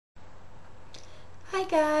Hi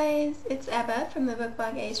guys, it's Ebba from the book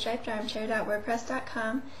blog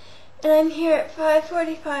astripedarmchair.wordpress.com, and I'm here at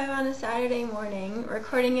 5:45 on a Saturday morning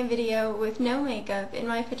recording a video with no makeup in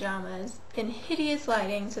my pajamas in hideous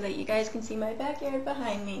lighting so that you guys can see my backyard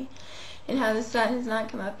behind me and how the sun has not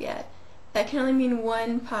come up yet. That can only mean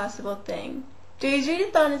one possible thing. Dewey's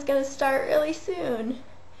readathon is going to start really soon.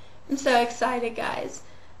 I'm so excited, guys.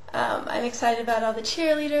 I'm excited about all the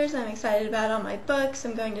cheerleaders, I'm excited about all my books.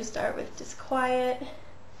 I'm going to start with Disquiet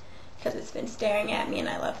because it's been staring at me and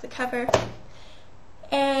I love the cover.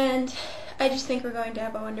 And I just think we're going to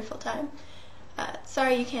have a wonderful time.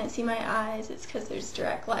 Sorry you can't see my eyes, it's because there's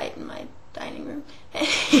direct light in my dining room.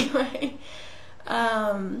 Anyway,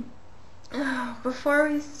 before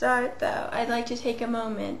we start though, I'd like to take a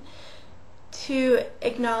moment to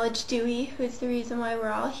acknowledge Dewey, who's the reason why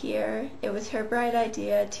we're all here. It was her bright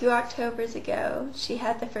idea 2 Octobers ago. She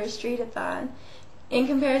had the first readathon. In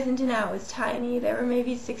comparison to now, it was tiny. There were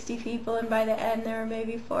maybe 60 people, and by the end there were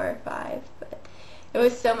maybe 4 or 5. But it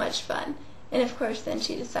was so much fun. And of course then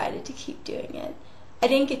she decided to keep doing it. I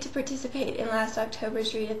didn't get to participate in last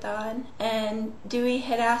October's readathon, and Dewey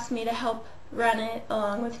had asked me to help run it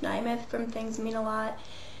along with Nymeth from Things Mean a Lot.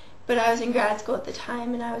 But I was in grad school at the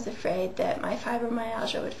time, and I was afraid that my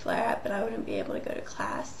fibromyalgia would flare up and I wouldn't be able to go to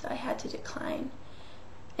class, so I had to decline.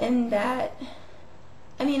 And that,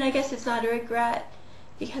 I guess it's not a regret,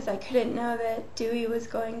 because I couldn't know that Dewey was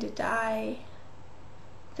going to die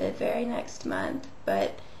the very next month,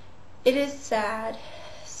 but it is sad.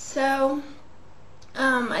 So,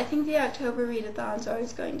 I think the October readathon is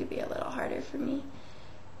always going to be a little harder for me.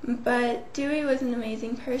 But Dewey was an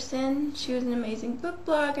amazing person. She was an amazing book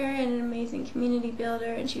blogger and an amazing community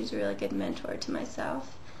builder, and she was a really good mentor to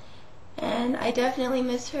myself. And I definitely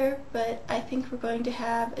miss her, but I think we're going to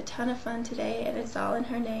have a ton of fun today, and it's all in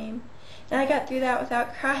her name. And I got through that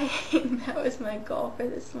without crying. That was my goal for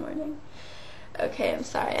this morning. Okay, I'm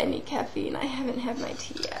sorry, I need caffeine. I haven't had my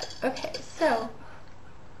tea yet. Okay, so,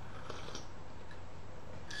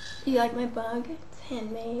 you like my mug? It's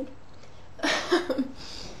handmade.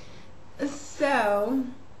 So,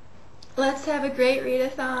 let's have a great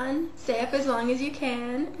readathon. Stay up as long as you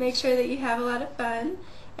can. Make sure that you have a lot of fun.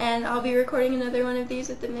 And I'll be recording another one of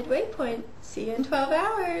these at the midway point. See you in 12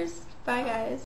 hours. Bye, guys.